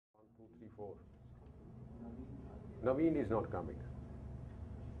4. Naveen is not coming.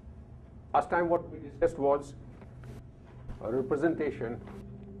 Last time what we discussed was a representation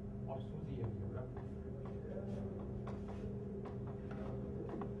of SUSY algebra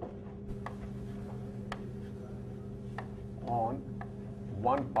on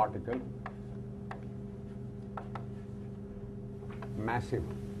one particle massive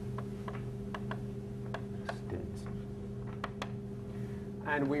states,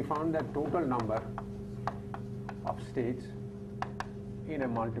 and we found that total number of states in a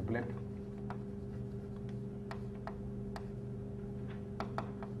multiplet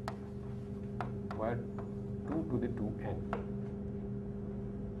were 2 to the 2n,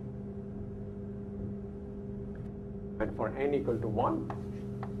 and for n equal to 1,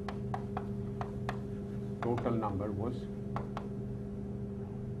 total number was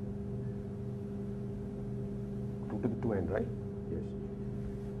 2 to the 2n, right? Yes.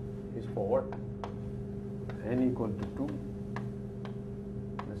 Is for n equal to 2,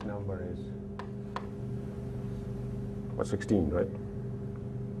 this number is 16, right?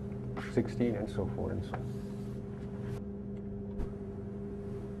 16 and so forth and so on.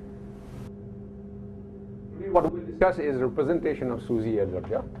 Today what we'll discuss is representation of SUSY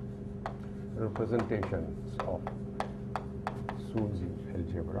algebra. Representations of SUSY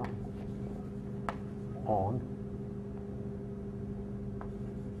algebra on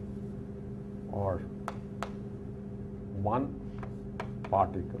or one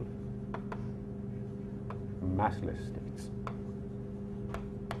particle massless states.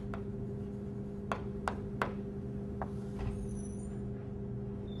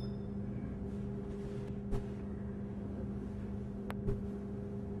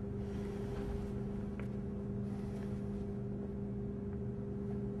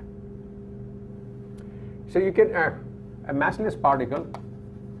 So you can a massless particle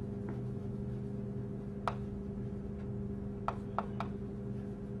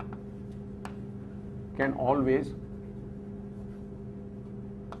can always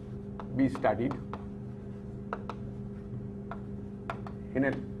be studied in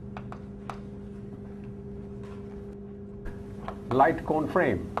a light cone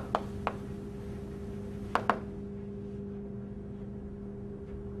frame.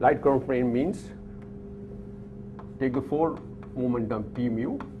 Light cone frame means take the 4 momentum p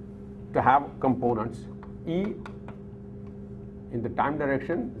mu to have components E in the time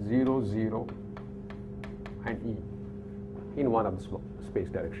direction 0, 0 and E in one of the space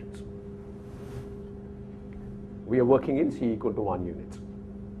directions. We are working in C equal to 1 units.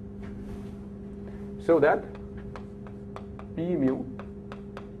 So that P mu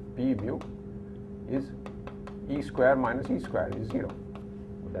is E square minus E square is 0.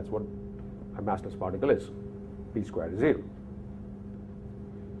 That's what a massless particle is. P square is 0.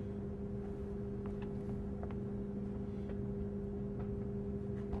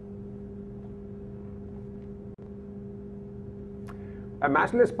 A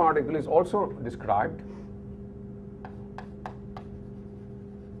massless particle is also described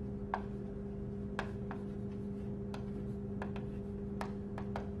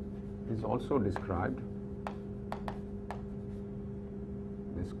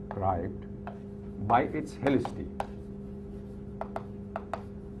by its helicity.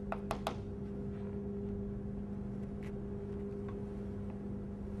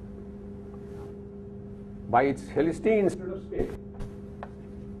 By its helicity instead of space.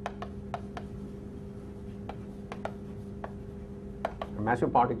 A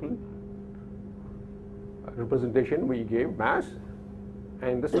massive particle representation, we gave mass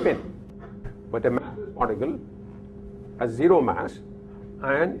and the spin, but a massless particle has 0 mass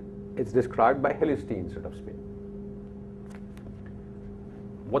and it's described by helicity instead of spin.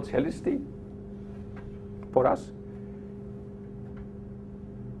 What's helicity for us?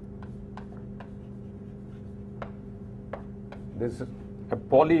 This is a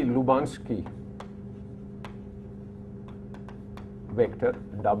Pauli-Lubansky vector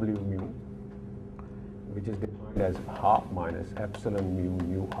W mu, which is defined as half minus epsilon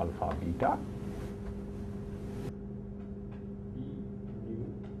mu alpha beta.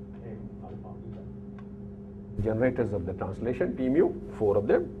 Generators of the translation P mu, 4 of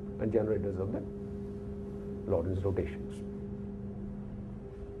them, and generators of the Lorentz rotations.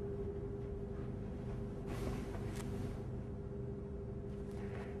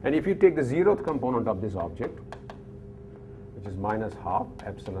 And if you take the 0th component of this object, which is minus half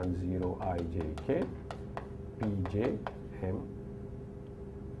epsilon 0 I j k p j m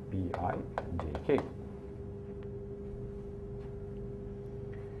p I j k.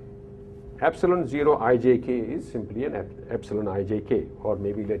 Epsilon 0 ijk is simply an epsilon ijk, or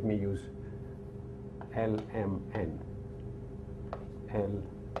maybe let me use LMN.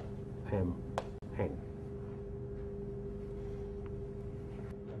 LMN.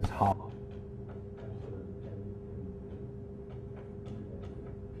 That's half.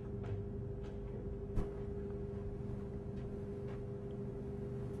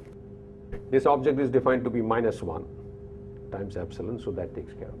 This object is defined to be -1 times epsilon, so that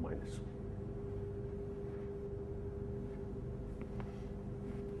takes care of minus.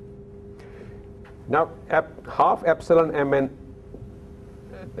 Now, half epsilon mn,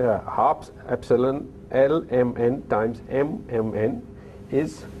 half epsilon LMN times MMN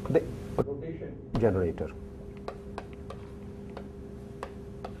is the rotation generator.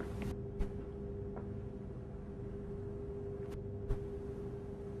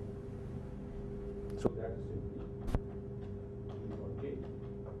 So that is simply okay.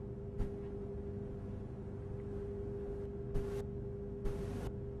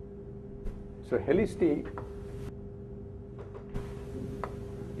 So helicity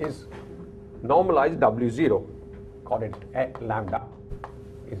is normalized W0, call it lambda,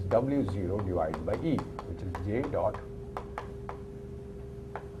 is W0 divided by E, which is J dot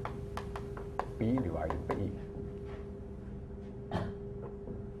P divided by E.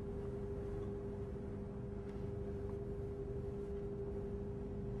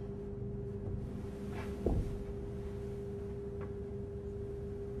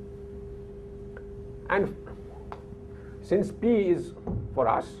 And since P is for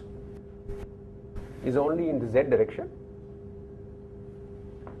us is only in the Z direction,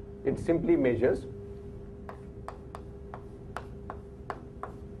 it simply measures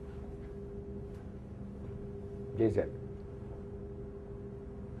Jz.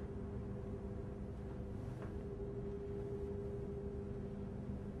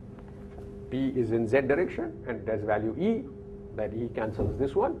 P is in Z direction and it has value E, that E cancels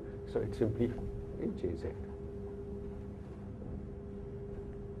this one, so it simply is Jz.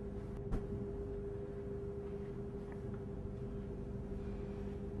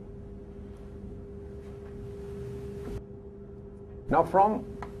 Now from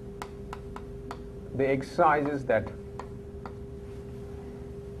the exercises that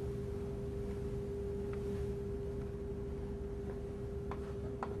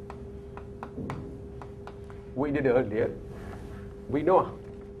we did earlier, we know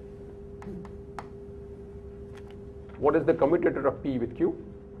what is the commutator of P with Q?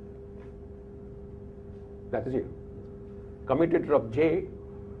 That is 0. Commutator of J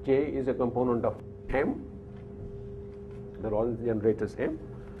is a component of M, the Lorentz generators M,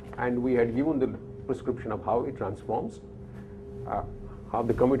 and we had given the prescription of how it transforms, how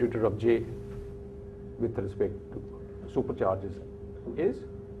the commutator of J with respect to supercharges is.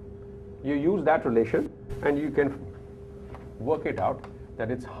 You use that relation and you can work it out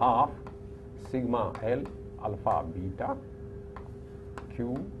that it's half sigma L alpha beta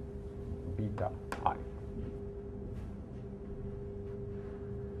Q beta I.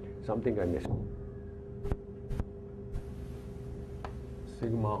 Something I missed.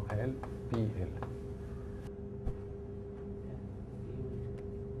 Sigma L PL.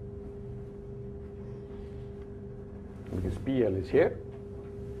 Because PL is here.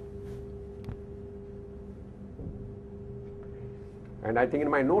 And I think in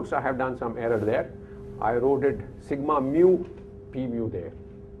my notes I have done some error there. I wrote it sigma mu P mu there.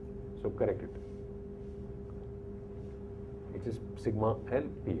 So correct it. It is sigma L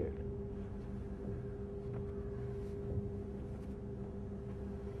PL.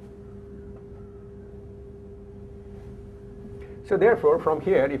 So therefore, from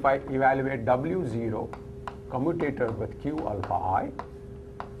here, if I evaluate W0 commutator with Q alpha I,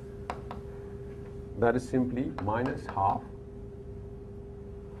 that is simply minus half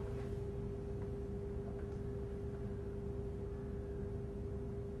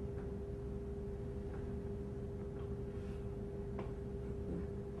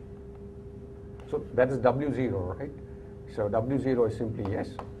so that is W0, right? So W0 is simply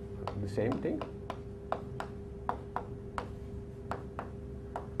yes, the same thing.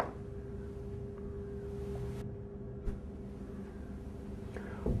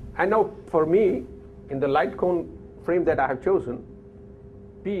 And now for me, in the light cone frame that I have chosen,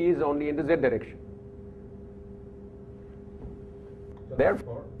 P is only in the Z direction.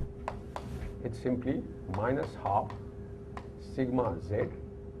 Therefore, it's simply minus half sigma Z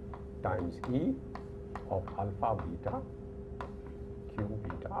times E of alpha beta Q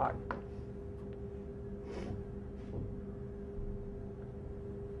beta I.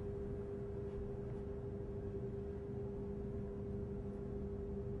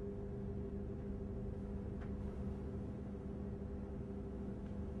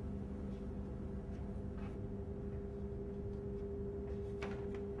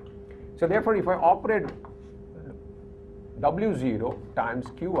 So therefore, if I operate W0 times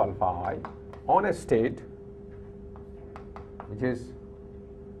Q alpha I on a state which is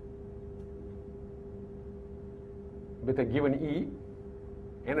with a given E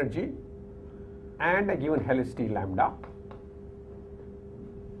energy and a given helicity lambda,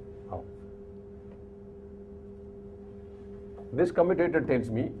 this commutator tells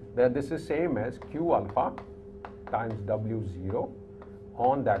me that this is same as Q alpha times W0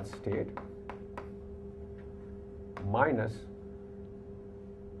 on that state minus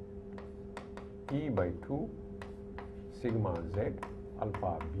E by 2 sigma z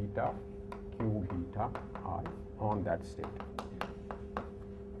alpha beta Q beta I on that state.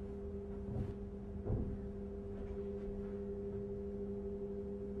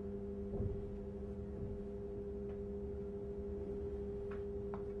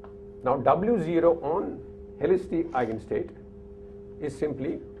 Now W0 on helicity eigenstate is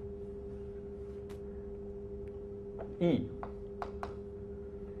simply E.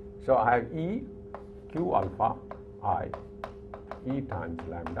 So I have E Q alpha I E times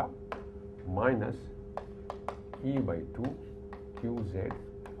lambda minus E by 2 Q z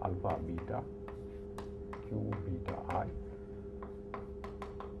alpha beta Q beta I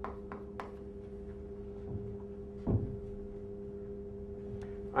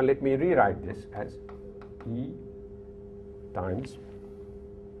and let me rewrite this as E times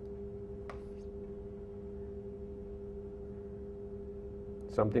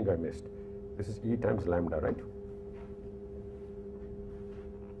something I missed. This is E times lambda, right?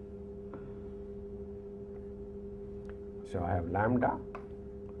 So I have lambda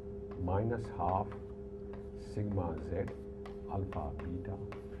minus half sigma z alpha beta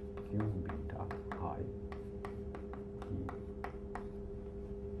Q beta I E.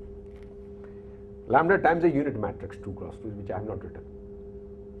 Lambda times a unit matrix 2 cross 2, which I have not written,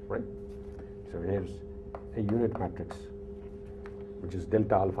 right? So here's a unit matrix which is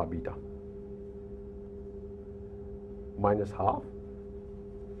delta alpha beta minus half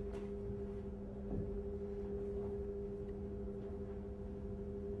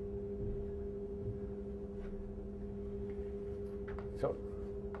so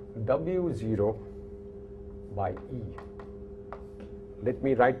W0 by E. Let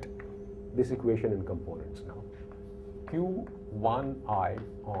me write this equation in components now. Q1I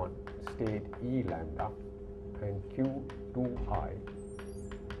on state E lambda and Q2I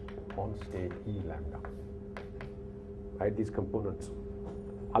on state E lambda. Write these components,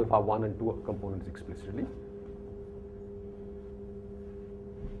 alpha 1 and 2 components explicitly.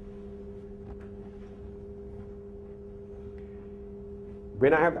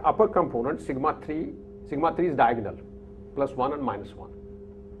 When I have the upper component, sigma 3 is diagonal, plus 1 and minus 1.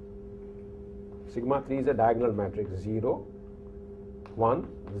 Sigma 3 is a diagonal matrix 0, 1,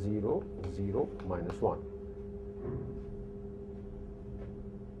 0, 0, minus 1.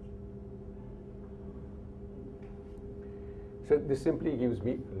 So this simply gives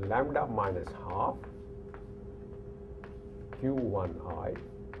me lambda minus half Q1I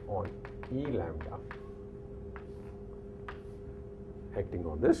on E lambda acting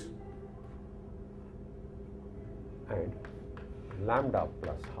on this and lambda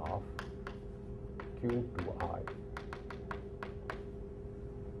plus half Q2I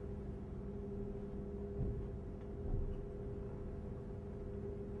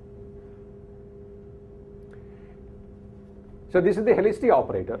so this is the helicity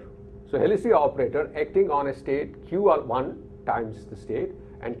operator. So helicity operator acting on a state Q1 times the state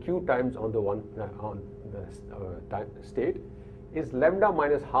and Q times on the state is lambda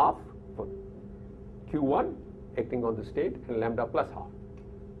minus half for Q1 acting on the state and lambda plus half.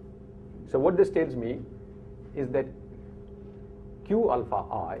 So what this tells me is that Q alpha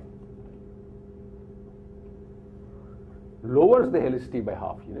I lowers the helicity by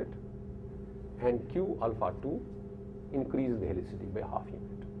half unit and Q alpha 2 increases the helicity by half unit.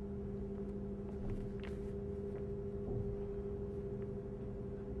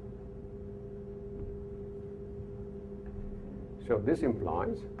 So this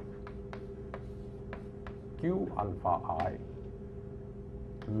implies Q alpha I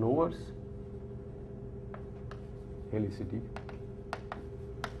lowers helicity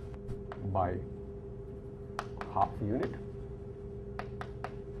by half unit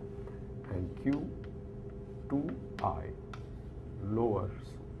and Q2I lowers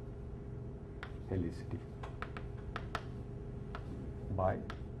helicity by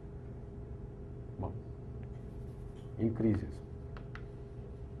increases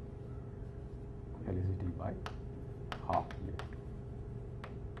helicity by half unit.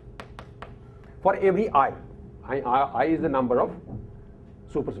 For every I is the number of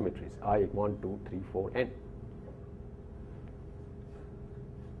supersymmetries I 1, 2, 3, 4, n.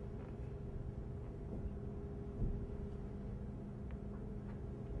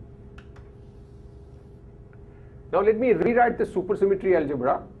 Now let me rewrite the supersymmetry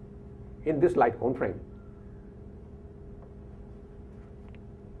algebra in this light cone frame.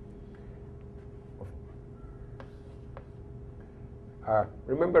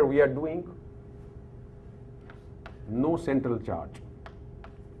 Remember, we are doing no central charge.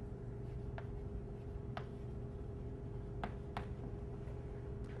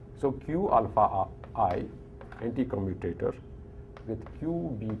 So Q alpha I anti-commutator with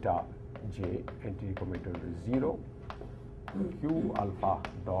Q beta j anti-commutator is 0, Q alpha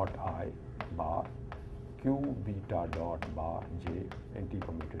dot I bar Q beta dot bar j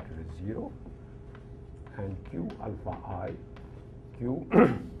anti-commutator is 0, and Q alpha I Q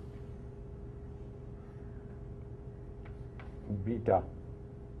beta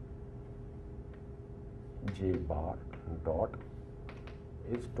j bar dot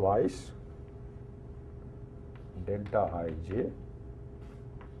is twice delta ij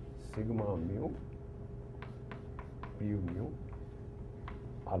sigma mu pu mu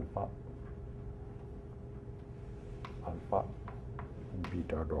alpha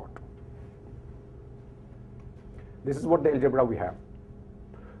beta dot. This is what the algebra we have.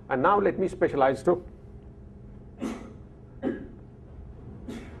 And now let me specialize to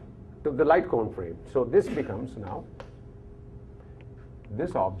the light cone frame. So this becomes now,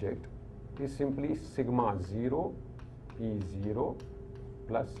 this object is simply sigma 0 P0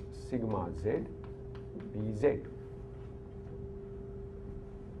 plus sigma z Pz.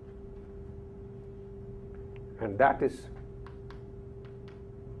 And that is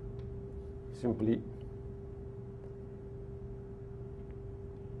simply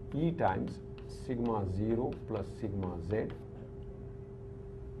E times sigma 0 plus sigma z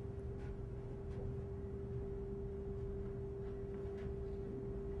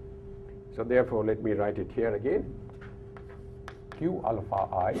So therefore, let me write it here again. Q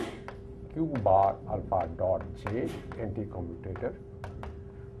alpha I, Q bar alpha dot j anti-commutator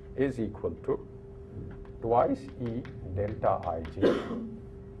is equal to twice E delta ij.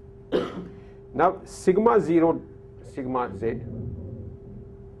 Now sigma 0 sigma z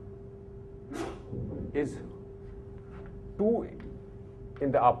is 2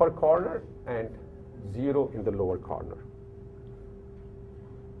 in the upper corner and 0 in the lower corner.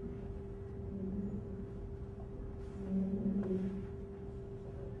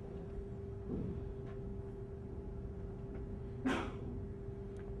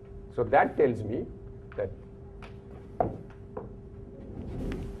 So that tells me that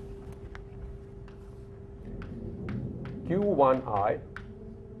Q1I,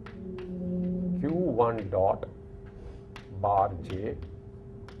 Q1 dot bar j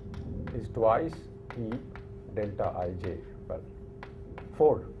is twice E delta ij, well,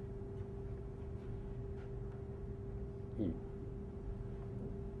 4 E,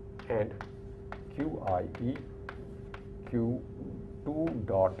 and QIE, Q2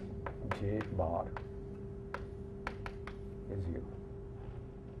 dot j bar is 0.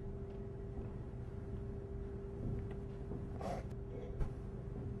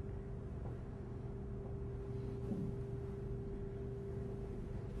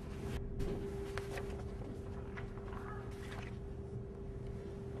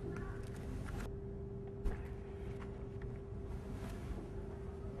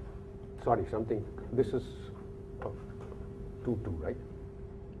 Sorry, something, this is 2, 2, right?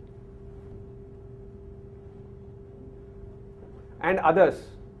 And others,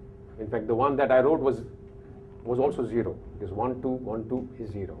 in fact, the one that I wrote was also 0, because 1, 2, 1, 2 is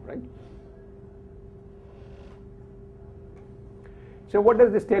 0, right? So what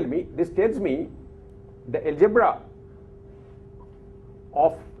does this tell me? This tells me the algebra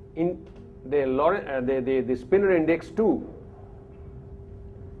of in the spinor index 2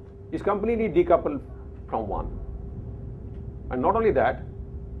 is completely decoupled from 1. And not only that,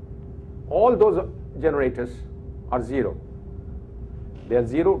 all those generators are 0. They are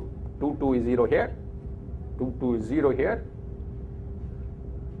 0, 2, 2 is 0 here, 2, 2 is 0 here,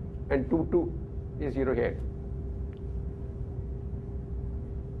 and 2, 2 is 0 here.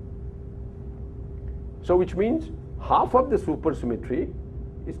 So which means half of the supersymmetry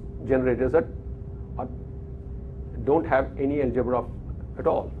is generators that don't have any algebra at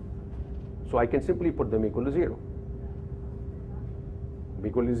all. So I can simply put them equal to 0.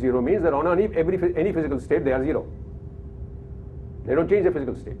 Equal to 0 means that on any physical state they are 0. They don't change the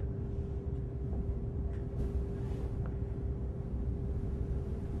physical state.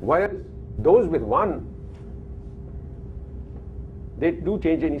 Whereas those with 1, they do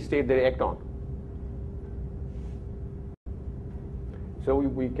change any state they act on. So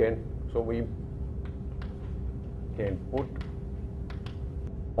we can put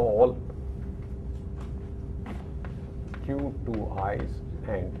all Q2i's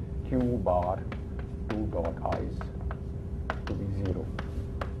and Q bar 2 dot i's to be 0.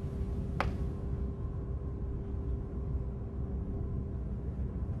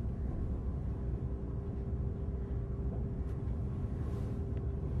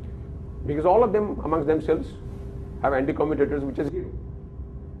 Because all of them amongst themselves have anti-commutators which is 0,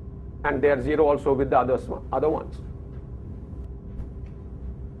 and they are 0 also with the other ones.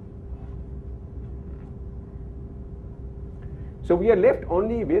 So we are left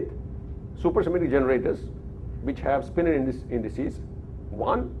only with supersymmetric generators which have spinor indices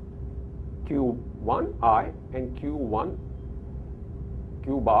 1 Q1i and Q1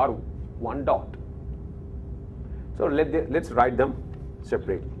 Q bar 1 dot. So let's write them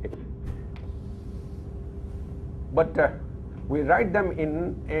separately. But we write them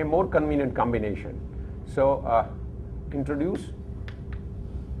in a more convenient combination. So introduce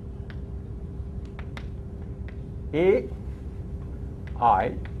AI,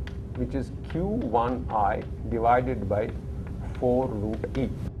 which is Q1i divided by 4 root E.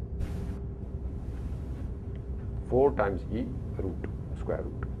 4 times E root, square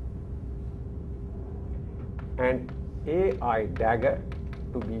root. And AI dagger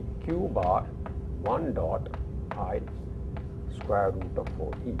to be Q bar 1 dot I square root of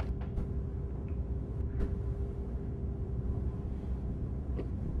 4E.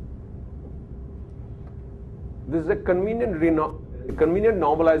 This is a convenient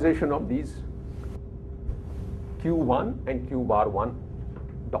normalization of these Q1 and Q bar 1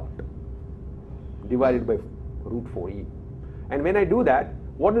 dot divided by root 4E. And when I do that,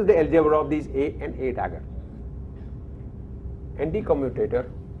 what is the algebra of these A and A dagger?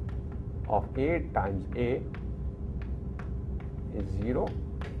 Anti-commutator of A times A is 0.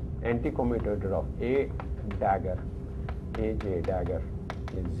 Anti-commutator of A dagger, AJ dagger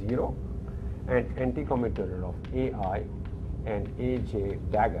is 0. And anti-commutator of AI and AJ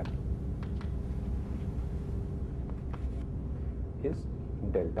dagger is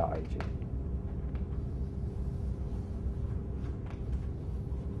delta IJ.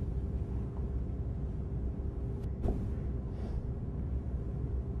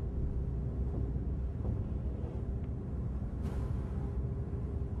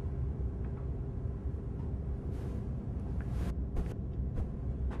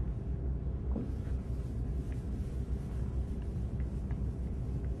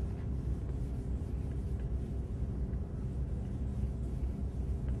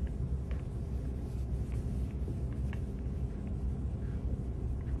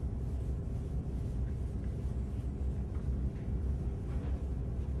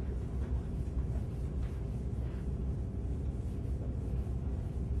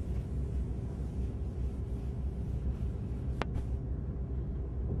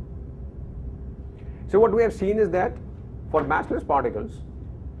 So what we have seen is that for massless particles,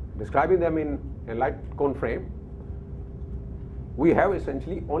 describing them in a light cone frame, we have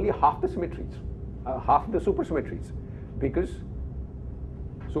essentially only half the symmetries, half the supersymmetries, because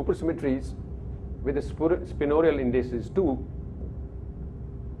supersymmetries with the spinorial indices 2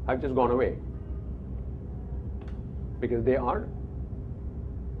 have just gone away, because they are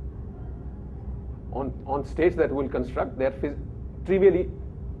on states that will construct, they are trivially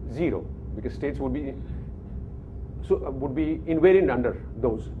 0, because states would be invariant under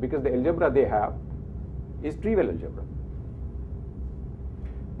those, because the algebra they have is trivial algebra.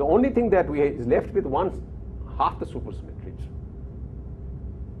 The only thing that is left with half the supersymmetries,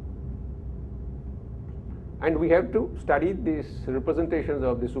 and we have to study these representations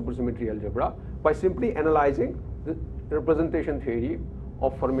of the supersymmetry algebra by simply analyzing the representation theory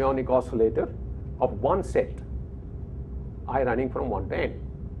of fermionic oscillator of one set I running from 1 to n.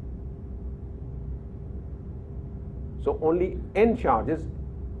 So only n charges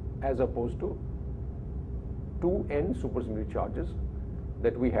as opposed to 2n supersymmetric charges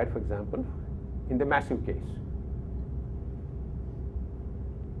that we had, for example, in the massive case.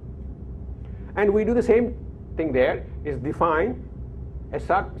 And we do the same thing there, is define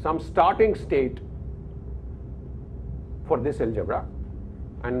some starting state for this algebra,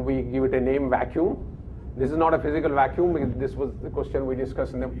 and we give it a name vacuum. This is not a physical vacuum, because this was the question we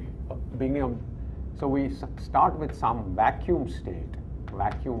discussed in the beginning of. So we start with some vacuum state,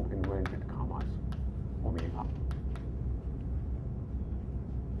 vacuum inverted commas, omega,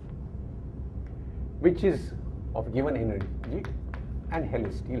 which is of given energy and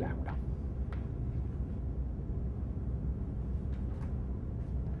helicity lambda.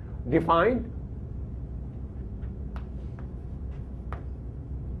 defined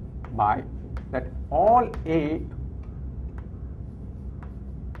by that all A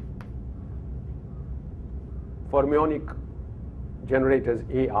fermionic generators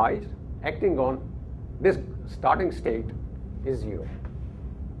AIs acting on this starting state is 0.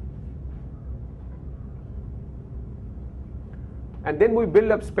 And then we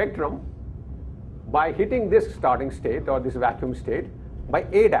build up spectrum by hitting this starting state or this vacuum state by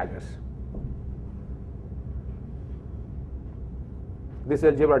A daggers. This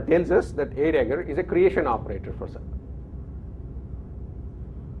algebra tells us that A dagger is a creation operator for some,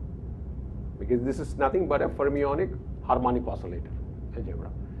 because this is nothing but a fermionic harmonic oscillator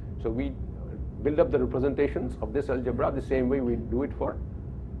algebra. So we build up the representations of this algebra the same way we do it for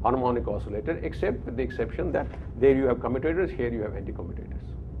harmonic oscillator, except with the exception that there you have commutators, here you have anti-commutators.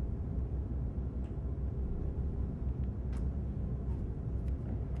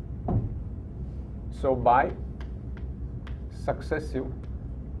 So by successive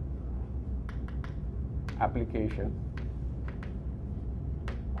application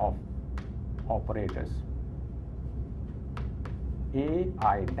of operators,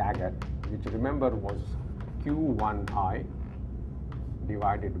 AI dagger, which remember was Q1I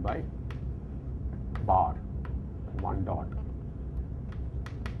divided by bar 1 dot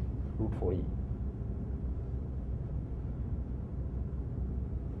root 4E.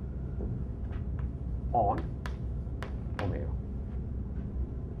 On omega.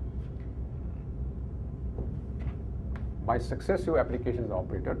 By successive applications of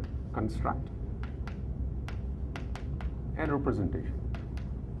operator, construct and representation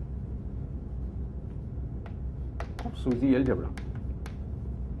of SUSY algebra.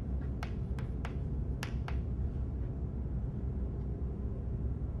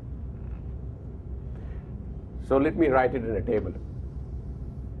 So let me write it in a table.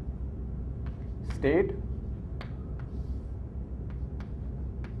 State,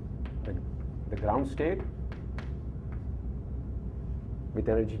 the ground state with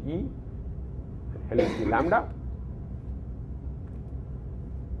energy E, helicity lambda,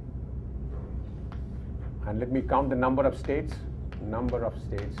 and let me count the number of states. Number of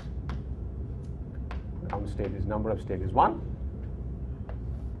states, ground state is number of state is 1,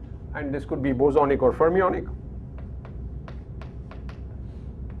 and this could be bosonic or fermionic.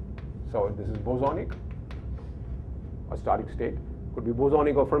 So this is bosonic or static state, could be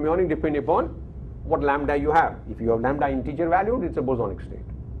bosonic or fermionic depending upon what lambda you have. If you have lambda integer valued, it's a bosonic state.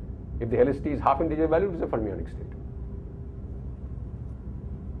 If the helicity is half integer valued, it's a fermionic state.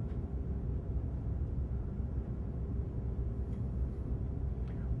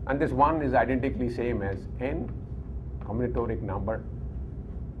 And this 1 is identically same as n combinatoric number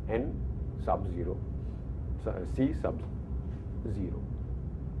n sub 0, so C sub 0.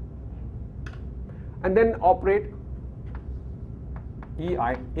 And then operate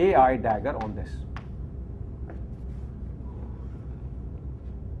AI dagger on this.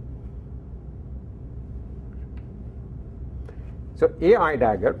 So AI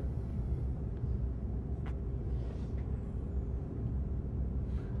dagger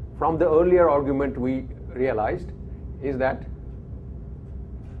from the earlier argument we realized is that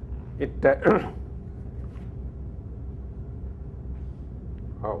it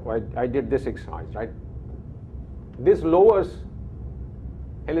I did this exercise, right? This lowers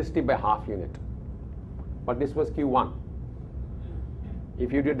helicity by half unit, but this was Q1.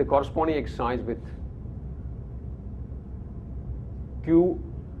 If you did the corresponding exercise with Q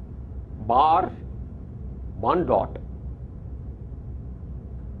bar 1 dot,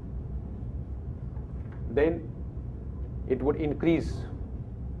 then it would increase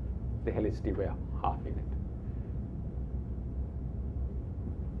the helicity by half unit.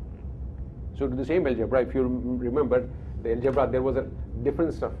 So to the same algebra, if you remember the algebra, there was a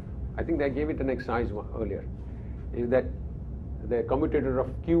difference of, I think I gave it an exercise earlier, is that the commutator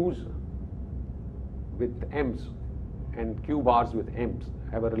of Q's with M's and Q bars with M's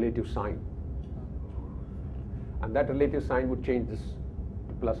have a relative sign. And that relative sign would change this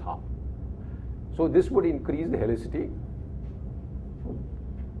to plus half. So this would increase the helicity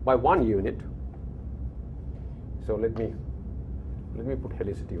by 1 unit. So let me put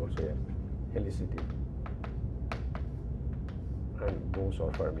helicity also here. Helicity and Bose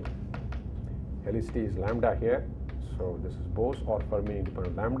or Fermi. Helicity is lambda here, so this is Bose or Fermi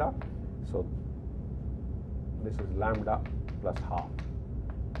independent lambda. So this is lambda plus half.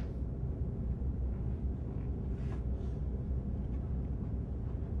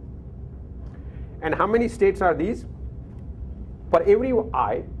 And how many states are these? For every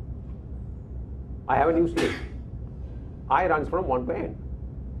I have a new state. I runs from 1 to n.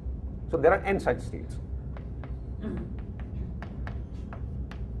 So there are n such states.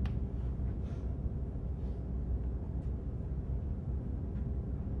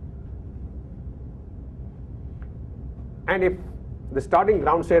 And if the starting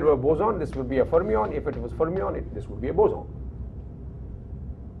ground state were boson, this would be a fermion. If it was fermion, this would be a boson.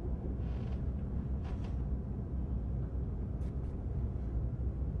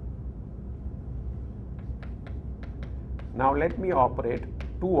 Now let me operate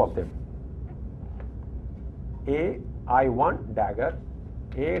two of them. A I1 dagger,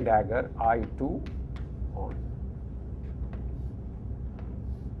 A dagger I2 on.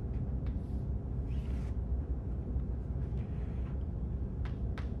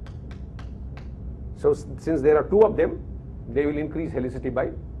 So since there are two of them, they will increase helicity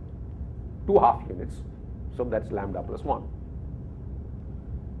by 2 half units. So that's lambda plus 1.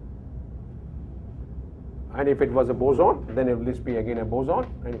 And if it was a boson, then it will this be again a boson.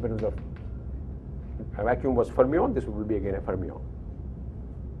 And if it was a vacuum was fermion, this will be again a fermion.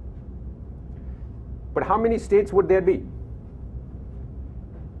 But how many states would there be?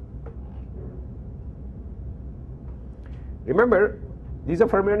 Remember, these are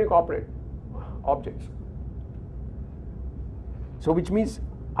fermionic objects. So which means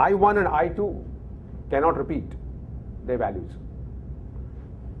I1 and I2 cannot repeat their values.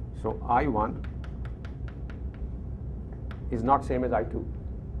 So I1 is not same as I2.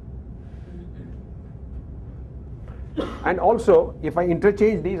 And also, if I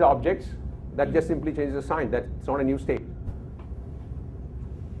interchange these objects, that just simply changes the sign. That's not a new state.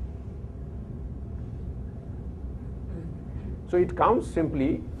 So it counts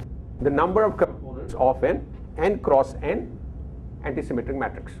simply the number of components of an n cross n antisymmetric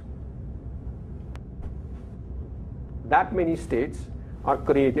matrix. That many states are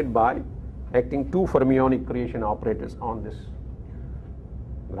created by acting two fermionic creation operators on this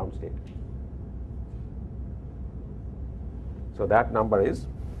ground state. So that number is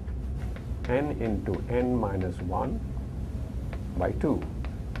n into n minus 1 by 2,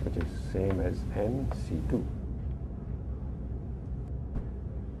 which is same as nC2.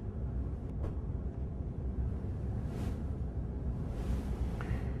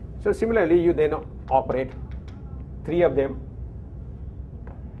 So similarly, you then operate three of them,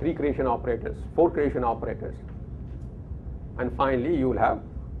 3 creation operators, 4 creation operators, and finally you will have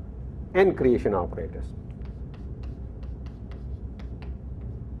n creation operators.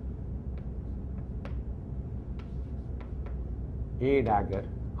 A dagger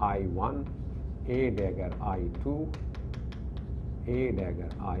I1, A dagger I2, A dagger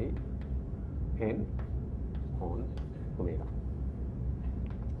I n on omega.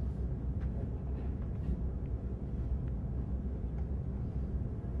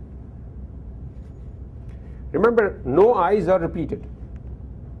 Remember, no i's are repeated.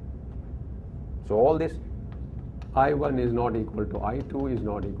 So all this I1 is not equal to I2, is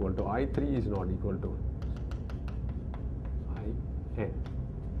not equal to I3, is not equal to IN.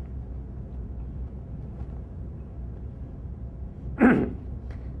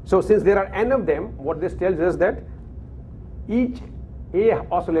 So since there are n of them, what this tells us that each A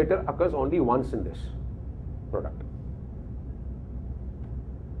oscillator occurs only once in this product.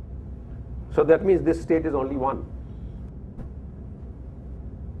 So that means this state is only 1.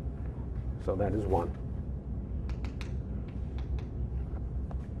 So that is 1.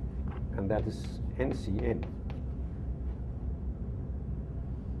 And that is NCN.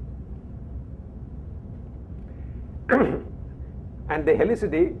 And the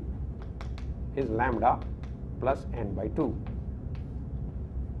helicity is lambda plus n by 2.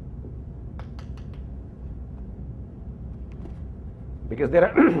 Because there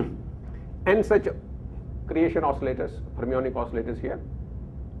are n such creation oscillators, fermionic oscillators here.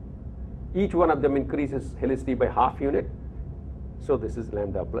 Each one of them increases helicity by half unit. So this is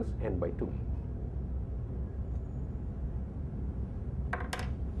lambda plus n by 2.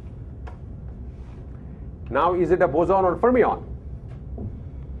 Now is it a boson or fermion?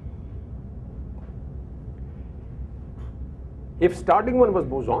 If starting one was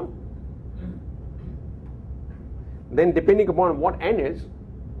boson, then depending upon what n is,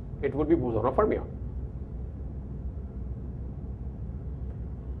 it would be boson or fermion.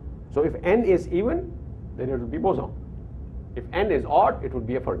 So if n is even, then it would be boson. If n is odd, it would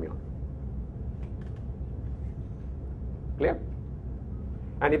be a fermion. Clear?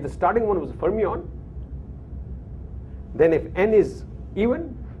 And if the starting one was a fermion, then if n is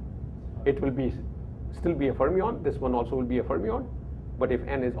even, it will be still be a fermion. This one also will be a fermion. But if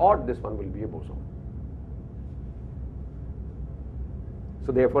n is odd, this one will be a boson.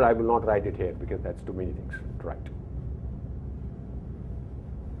 So therefore, I will not write it here because that's too many things to write.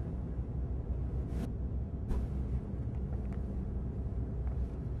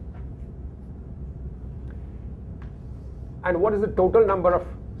 And what is the total number of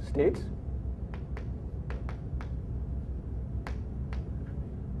states?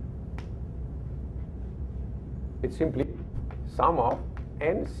 It's simply sum of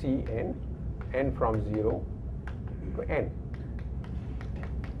n Cn, n from 0 to n.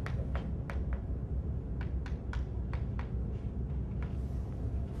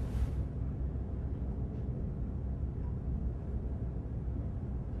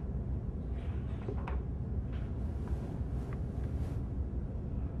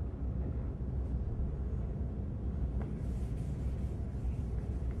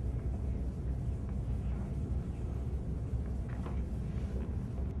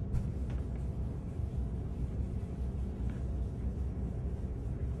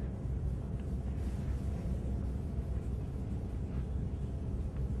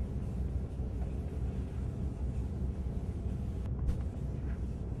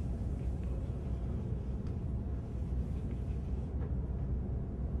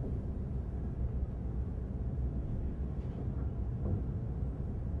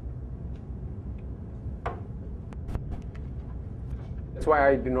 That's why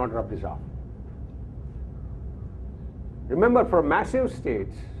I did not rub this off. Remember, for massive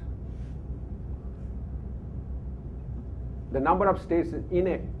states, the number of states in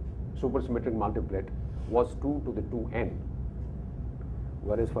a supersymmetric multiplet was 2 to the 2n,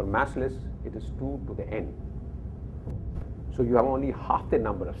 whereas for massless, it is 2 to the n. So you have only half the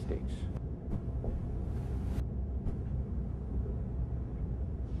number of states.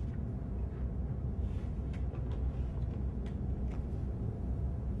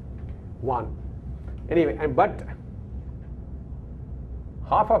 One. Anyway, but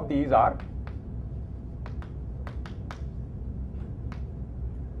half of these are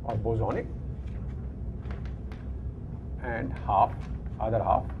bosonic and other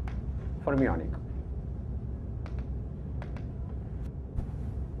half fermionic.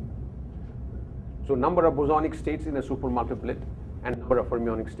 So number of bosonic states in a supermultiplet and number of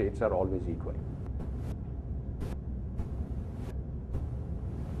fermionic states are always equal.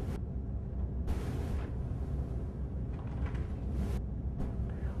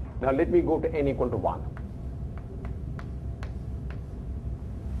 Now let me go to n equal to 1.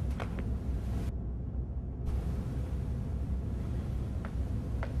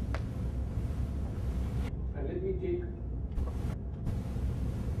 And let me take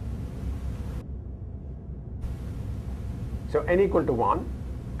so n equal to 1,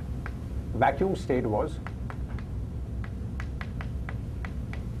 vacuum state was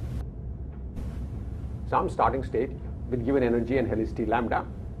some starting state with given energy and helicity lambda,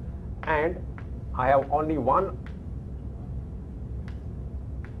 and I have only one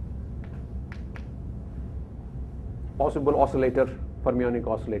possible oscillator, fermionic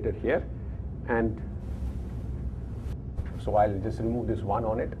oscillator here, and so I'll just remove this one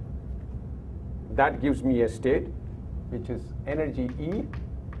on it. That gives me a state which is energy E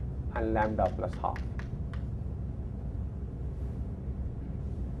and lambda plus half.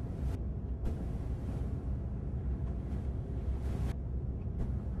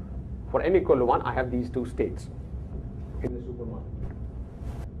 For n equal to 1, I have these two states in the supermultiplet.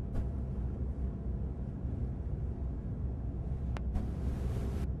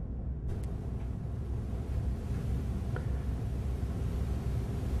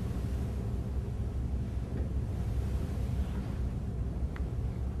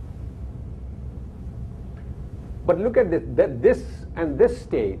 But look at this, this and this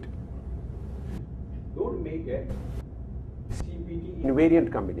state don't make a CPT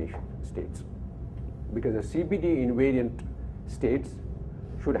invariant combination states, because the CPT invariant states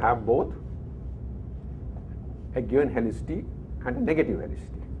should have both a given helicity and a negative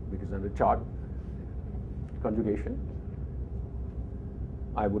helicity, because under chart conjugation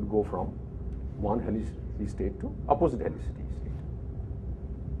I would go from one helicity state to opposite helicity state.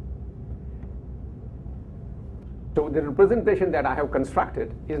 So the representation that I have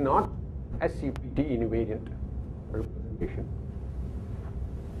constructed is not a CPT invariant representation,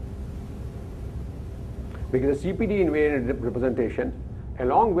 because the CPT invariant representation,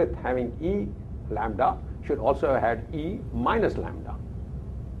 along with having E lambda, should also have had E minus lambda,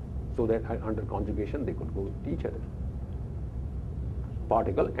 so that under conjugation they could go with each other.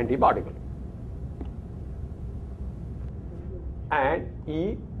 Particle, antiparticle. And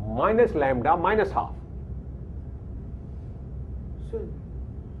E minus lambda minus half. Sir,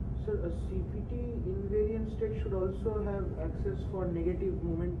 a CPT invariant state should also have access for negative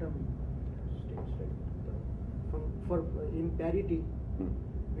momentum states, right? In parity,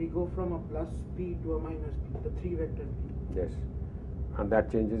 we go from a plus P to a minus P, the 3 vector P. Yes, and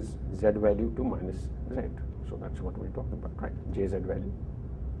that changes Z value to minus Z. So that's what we're talking about, right? Jz value.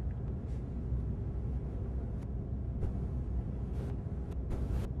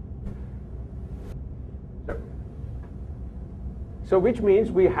 So which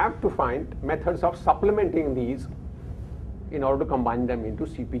means we have to find methods of supplementing these in order to combine them into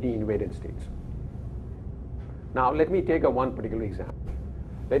CPT invariant states. Now let me take one particular example.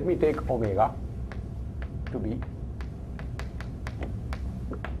 Let me take omega to be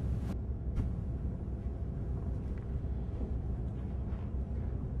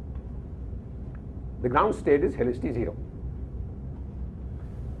the ground state is helicity 0,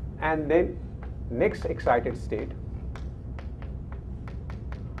 and then next excited state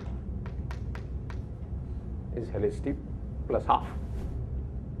is helicity plus half.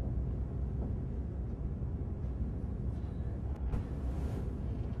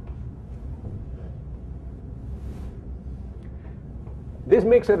 This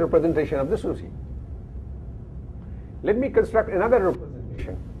makes a representation of the SUSY. Let me construct another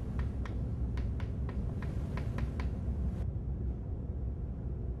representation.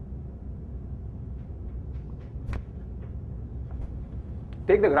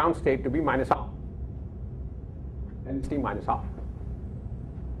 Take the ground state to be minus half, helicity minus half.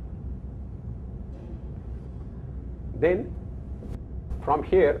 Then from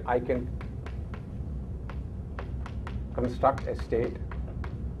here I can construct a state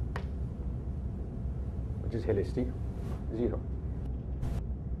which is helicity 0.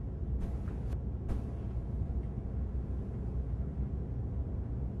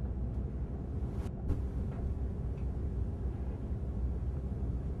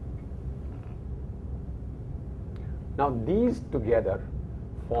 Now these together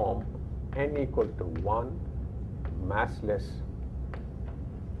form n equal to 1 massless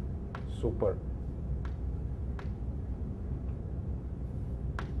super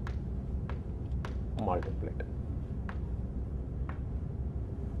multiplet,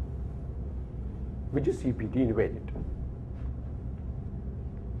 which is CPT invariant.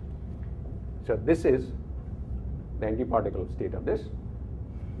 So this is the antiparticle state of this.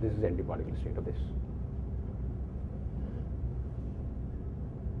 This is the antiparticle state of this.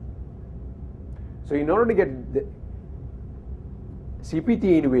 So in order to get the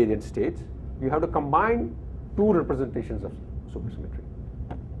CPT invariant states, you have to combine two representations of supersymmetry.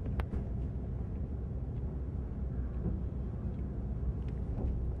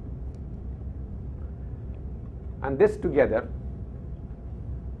 And this together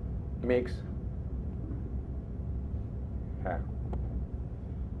makes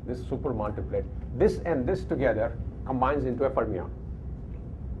this super multiplet. This and this together combines into a fermion,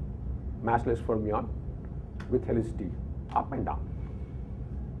 massless fermion with helicity up and down.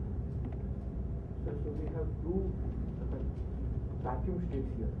 So we have two vacuum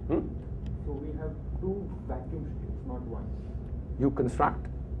states here. So we have two vacuum states, not one. You construct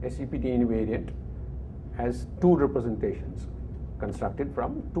a CPT invariant as two representations constructed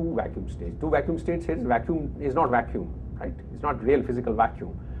from two vacuum states. Two vacuum states is vacuum is not vacuum, right? It's not real physical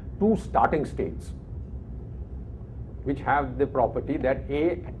vacuum. Two starting states which have the property that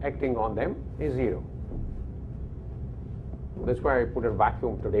A acting on them is 0. That's why I put a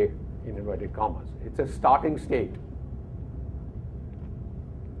vacuum today in inverted commas. It's a starting state.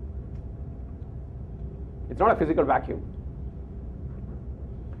 It's not a physical vacuum.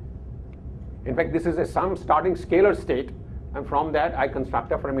 In fact, this is some starting scalar state, and from that I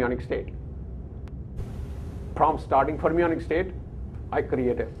construct a fermionic state. From starting fermionic state, I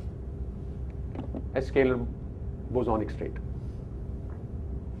create a scalar bosonic state.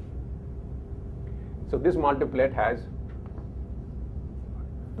 So this multiplet has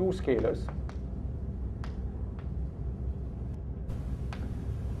two scalars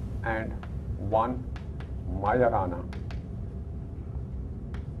and one Majorana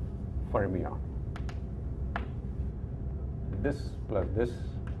fermion. This plus this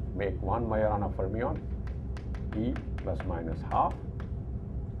make one Majorana fermion, E plus minus half,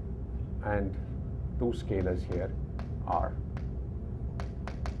 and two scalars here are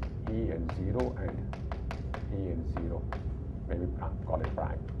E and 0 and E and 0, maybe call it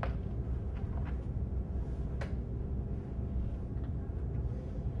prime.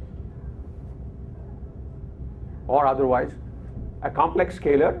 Or otherwise, a complex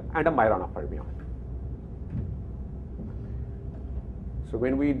scalar and a Majorana fermion. So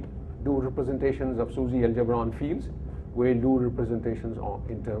when we do representations of SUSY algebra on fields, we'll do representations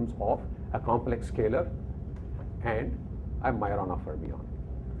in terms of a complex scalar and a Majorana fermion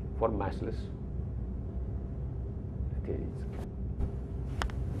for massless theories.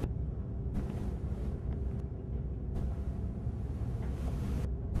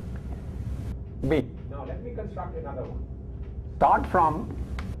 B. Now let's let me construct another one. Start from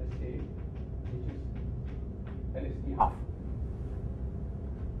the state which is LSD half.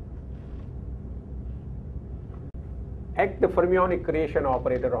 Act the fermionic creation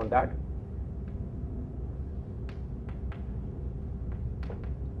operator on that.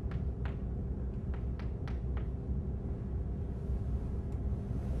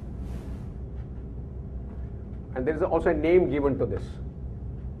 And there is also a name given to this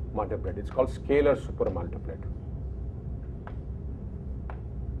multiplet. It's called scalar supermultiplet.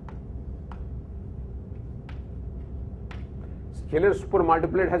 Scalar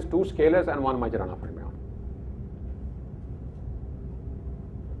supermultiplet has two scalars and one Majorana fermion.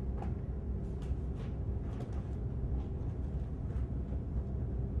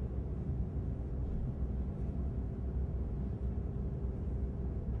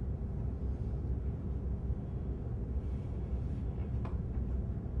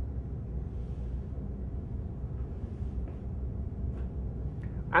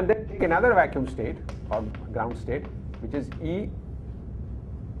 And then take another vacuum state or ground state, which is E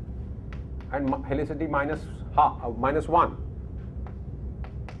and helicity minus 1.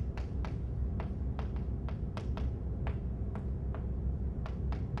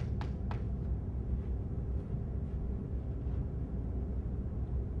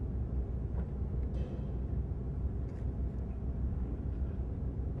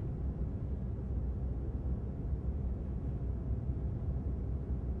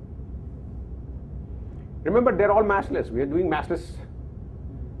 Remember, they're all massless. We are doing massless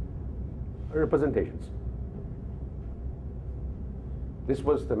representations. This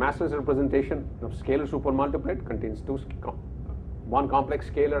was the massless representation of scalar supermultiplet, contains one complex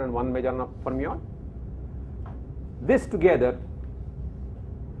scalar and one Majorana fermion. This together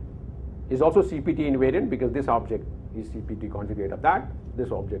is also CPT invariant because this object is CPT conjugate of that,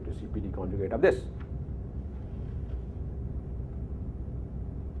 this object is CPT conjugate of this.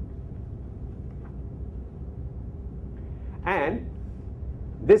 And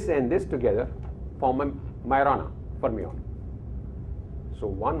this together form a Majorana fermion. So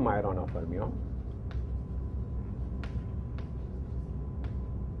one Majorana fermion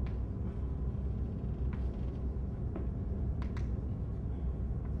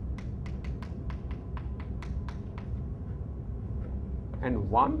and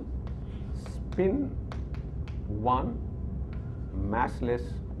one spin, one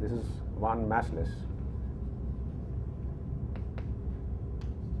massless, this is one massless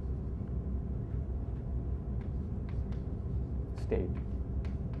state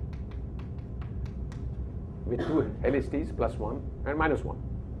with two LSTs plus 1 and minus 1.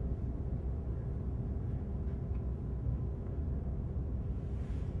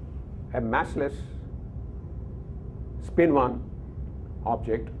 A massless spin 1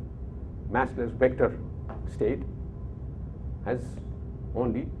 object, massless vector state, has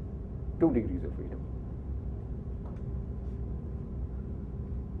only 2 degrees of freedom.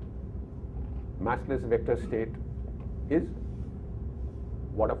 Massless vector state is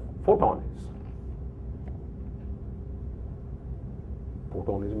what a photon is.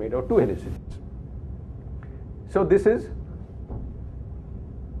 Photon is made of 2 helices. So this is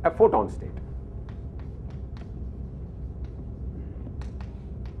a photon state.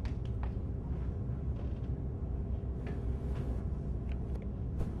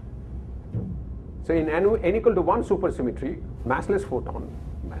 So in n equal to 1 supersymmetry, massless photon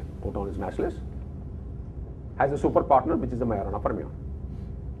is massless, has a super partner which is the Majorana fermion.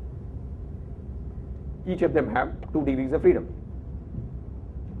 Each of them have 2 degrees of freedom.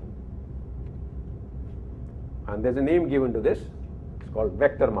 And there's a name given to this, it's called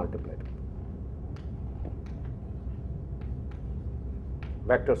vector multiplet.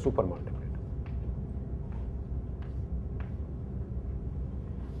 Vector supermultiplet.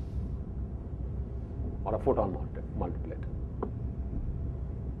 Or a photon multiplet.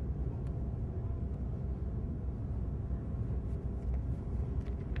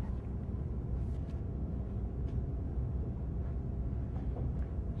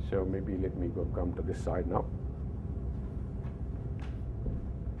 So maybe let me come to this side now.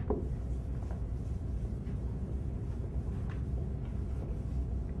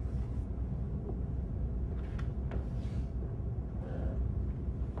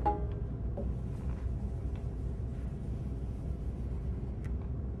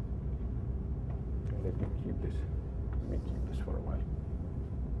 Let me keep this for a while.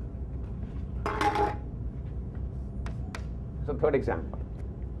 So third example.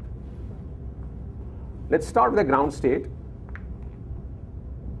 Let's start with the ground state.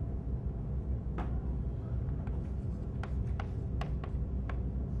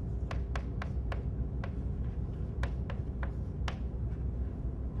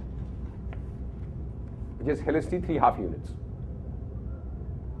 which is helicity 3½ units,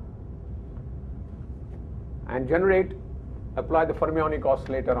 and apply the fermionic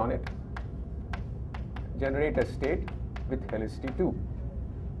oscillator on it, generate a state with helicity 2.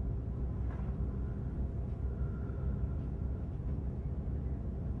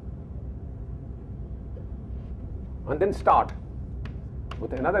 And then start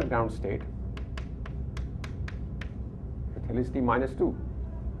with another ground state with helicity -2,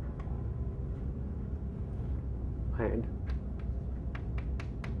 and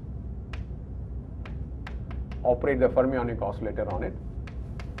operate the fermionic oscillator on it.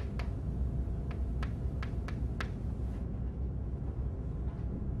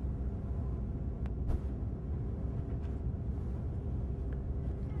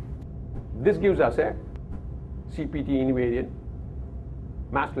 This gives us a CPT invariant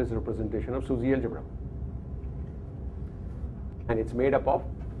massless representation of SUSY algebra, and it's made up of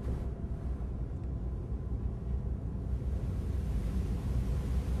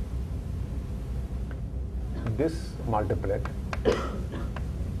this multiplet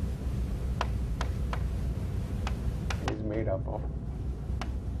is made up of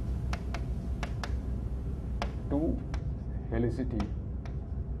 2 helicity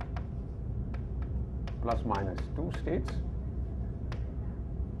 ±2 states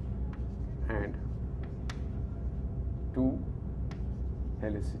and 2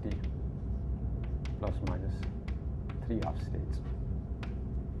 helicity ±3½ states.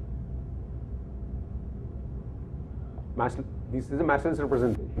 This is a massless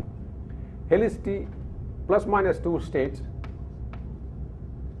representation. Helicity ±2 states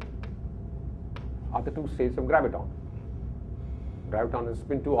are the 2 states of graviton. Graviton is a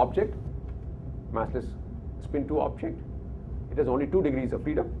spin 2 object, massless spin 2 object. It has only 2 degrees of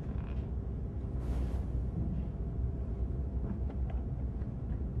freedom.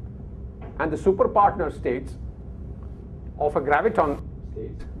 And the superpartner states of a graviton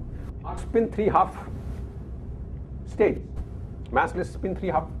state are spin 3½ states, massless spin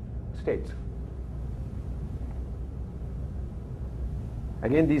 3½ states.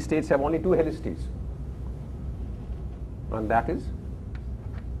 Again, these states have only 2 helicities, and that is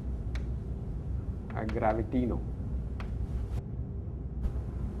a gravitino.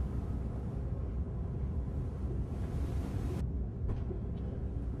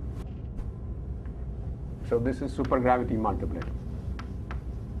 So this is supergravity multiplet.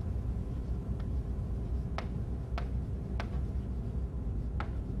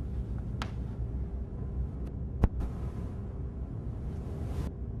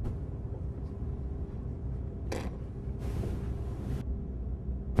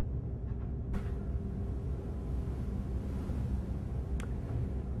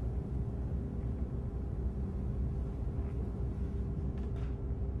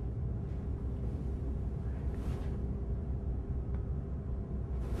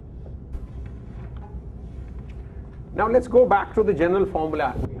 Now let's go back to the general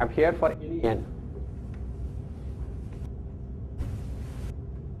formula we have here for any n.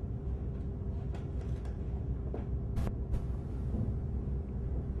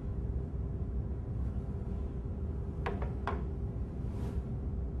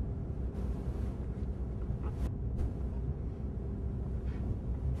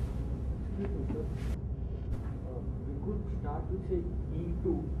 We could start with say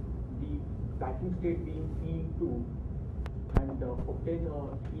E2, the vacuum state being E2, and obtain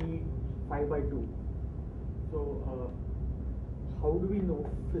E5/2. So how do we know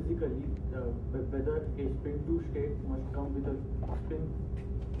physically whether a spin 2 state must come with a spin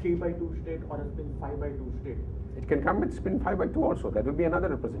 3/2 state or a spin 5/2 state? It can come with spin 5/2 also. That will be another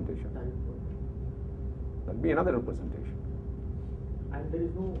representation. That will be another representation. And there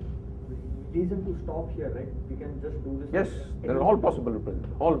is no reason to stop here, right? We can just do this. Yes, there are all possible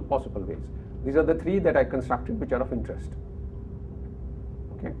all possible ways. These are the 3 that I constructed which are of interest.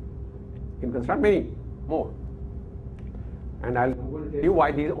 Okay, you can construct many more, and I'll tell you why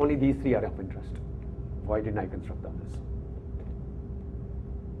only these 3 are of interest. Why didn't I construct others?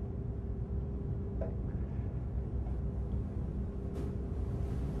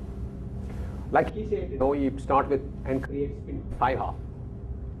 Like he said, you start with and create spin 5½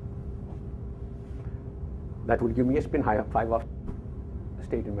 That will give me a spin 5½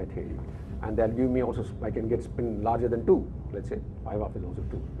 state in my theory, and that will give me also, I can get spin larger than 2. Let's say 5½ is also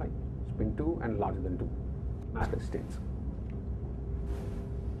 2, right? Spin 2 and larger than 2 massless states.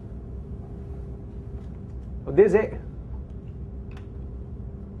 So there is a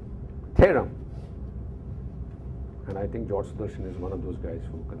theorem, and I think George Sudarshan is one of those guys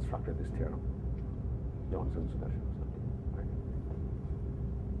who constructed this theorem. Johnson Sudarshan or something, right?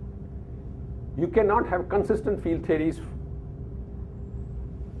 You cannot have consistent field theories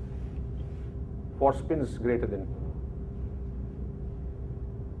for spins greater than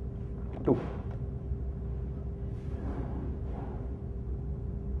 2.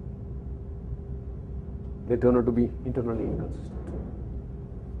 They turn out to be internally inconsistent.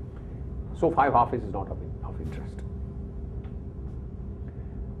 So 5 half-phase is not of interest.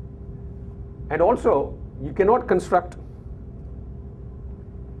 And also, you cannot construct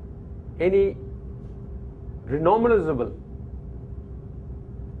any renormalizable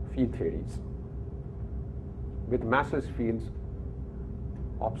field theories with massless fields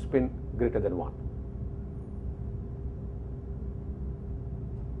of spin greater than 1.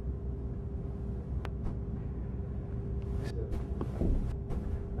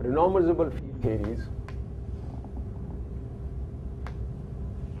 Renormalizable field theories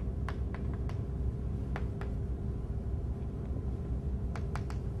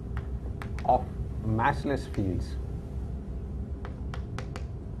of massless fields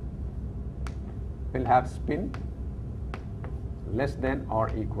will have spin less than or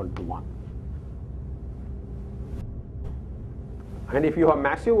equal to 1. And if you have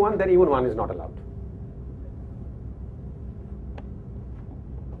massive one, then even 1 is not allowed.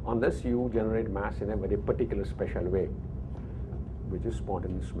 Unless you generate mass in a very particular special way, which is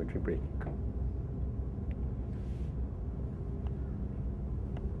spontaneous symmetry breaking.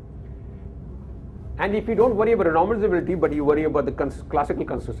 And if you don't worry about renormalizability, but you worry about the classical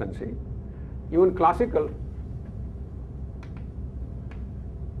consistency, even classical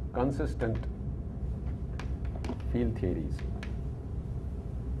consistent field theories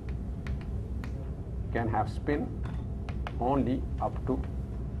can have spin only up to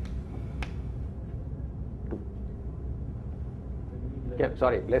 2. Yeah,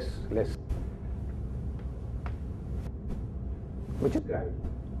 sorry, less, which is gravity.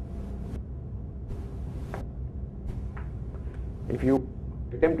 If you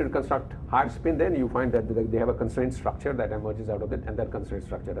attempt to construct higher spin, then you find that they have a constraint structure that emerges out of it, and that constraint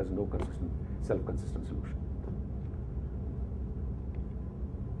structure has no consistent, self-consistent solution.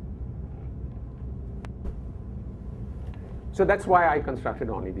 So that's why I constructed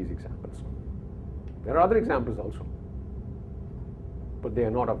only these examples. There are other examples also, but they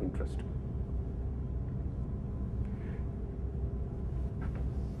are not of interest.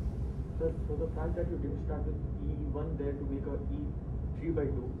 So the fact that you didn't start with E1 there to make a E3 by 2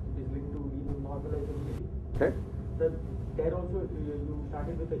 is linked to renormalizability. Okay. So there also you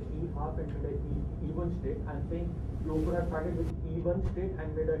started with the E half and made a E1 state. I'm saying you could have started with E1 state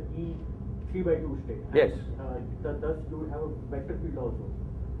and made a E3 by 2 state. Yes. And, thus you would have a vector field also.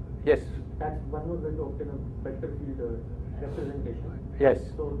 Yes. That's one more way to obtain a vector field representation. Yes.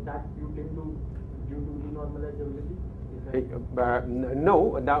 So that you tend to due to renormalizability.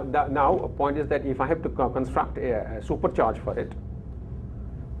 No. Now, a point is that if I have to construct a supercharge for it,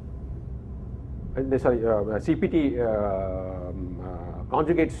 CPT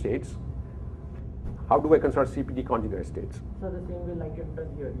conjugate states. How do I construct CPT conjugate states? So the same way like you've done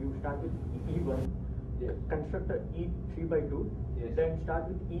here, you start with E1, Yes. construct a E3 by 2, Yes. then start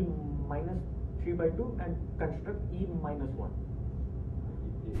with E minus 3 by 2 and construct E minus 1.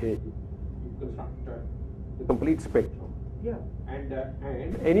 Okay. You construct The complete spectrum. Yeah. and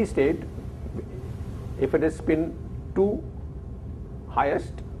Any state, if it is spin 2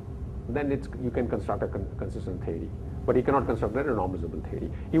 highest, then you can construct a consistent theory. But you cannot construct a renormalizable theory.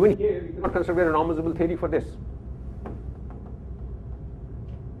 Even here, you cannot construct a renormalizable theory for this.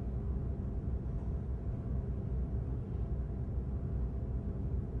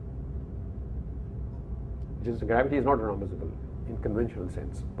 Just gravity is not renormalizable in conventional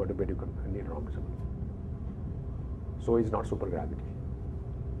sense, but you can need renormalizable. So is not supergravity.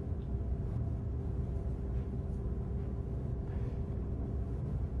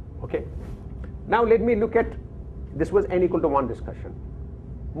 Okay. Now let me look at, this was n equal to 1 discussion.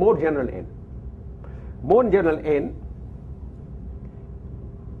 More general n. More general n,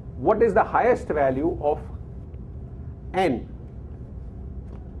 what is the highest value of n?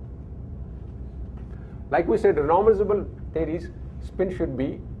 Like we said, renormalizable theories, spin should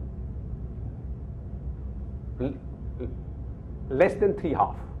be less than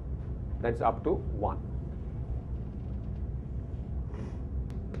 3/2. That's up to 1.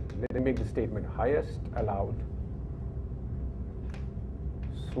 Let me make the statement: highest allowed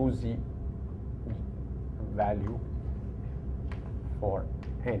SUSY value for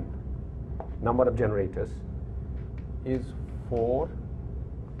n, number of generators, is 4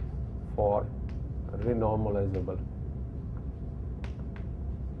 for renormalizable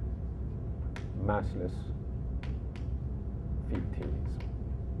massless field theories.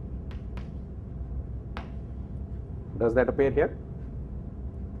 Does that appear here?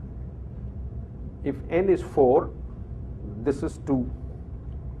 If n is 4, this is 2.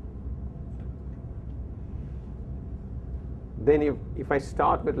 Then if I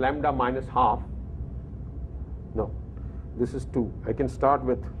start with lambda minus half, no, this is 2. I can start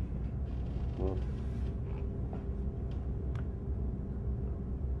with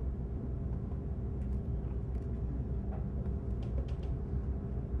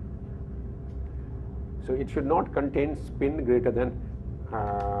so it should not contain spin greater than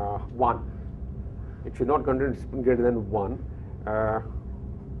 1. It should not contain spin greater than 1.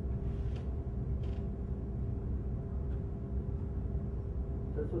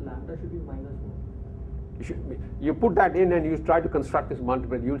 So lambda should be minus 1. You put that in and you try to construct this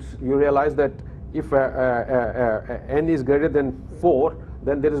multiple, you realize that if n is greater than 4,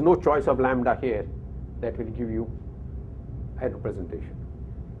 then there is no choice of lambda here that will give you a representation.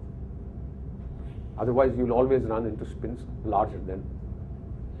 Otherwise, you will always run into spins larger than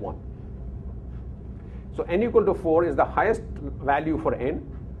 1. So n equal to 4 is the highest value for n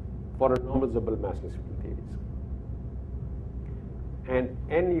for normalizable massless field theories. And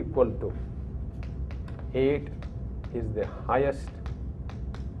n equal to 8 is the highest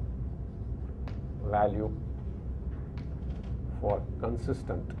value for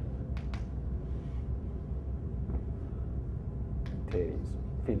consistent theories,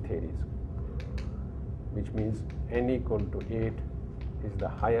 field theories, which means n equal to 8 is the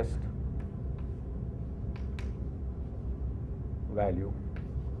highest value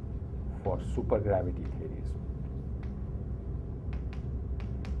for supergravity theories.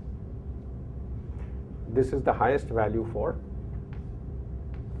 This is the highest value for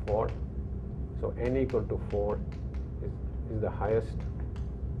so n equal to 4 is the highest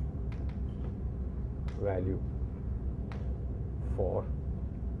value for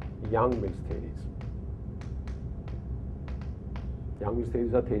Yang-Mills theories. Yang-Mills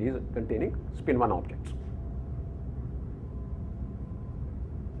theories are theories containing spin 1 objects.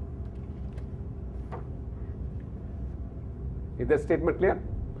 Is that statement clear?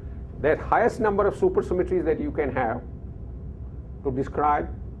 The highest number of supersymmetries that you can have to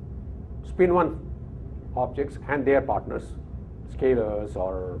describe spin 1 objects and their partners, scalars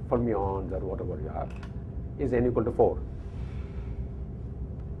or fermions or whatever you have, is n equal to 4.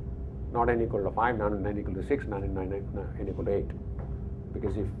 Not n equal to 5, not n equal to 6, not n equal to 8.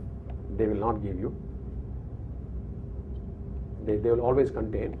 Because if they will not give you, they will always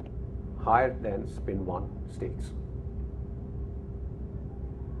contain higher than spin 1 states.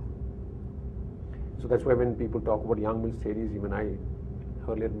 So that's why when people talk about Yang-Mills theories, even I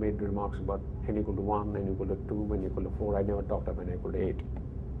earlier made remarks about n equal to 1, n equal to 2, n equal to 4. I never talked about n equal to 8.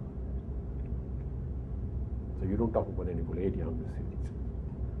 So you don't talk about n equal to 8 Yang-Mills theories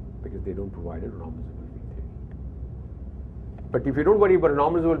because they don't provide a normalizable field theory. But if you don't worry about a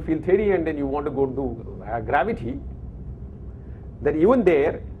normalizable field theory and then you want to go do gravity, then even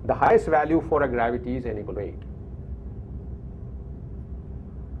there the highest value for a gravity is n equal to 8.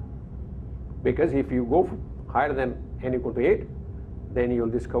 Because if you go higher than n equal to 8, then you will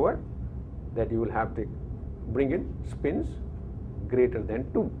discover that you will have to bring in spins greater than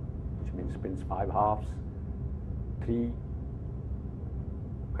 2, which means spins 5 halves, 3,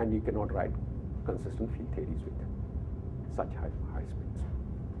 and you cannot write consistent field theories with such high spins.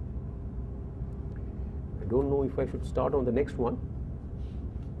 I don't know if I should start on the next one.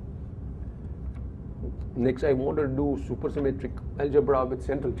 Next, I want to do supersymmetric algebra with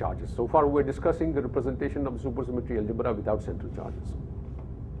central charges. So far, we are discussing the representation of supersymmetry algebra without central charges.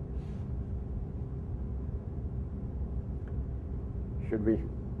 Should we?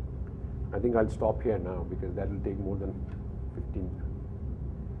 I think I'll stop here now because that will take more than 15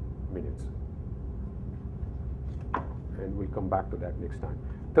 minutes. And we'll come back to that next time.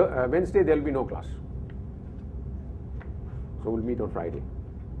 Wednesday, there will be no class. So we'll meet on Friday.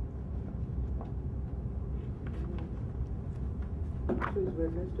 So is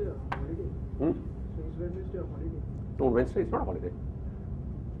Wednesday a holiday? So is Wednesday a holiday? No, Wednesday is not a holiday.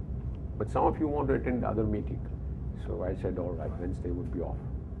 But some of you want to attend the other meeting. So I said, all right, Wednesday would be off.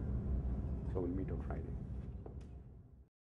 So we'll meet on Friday.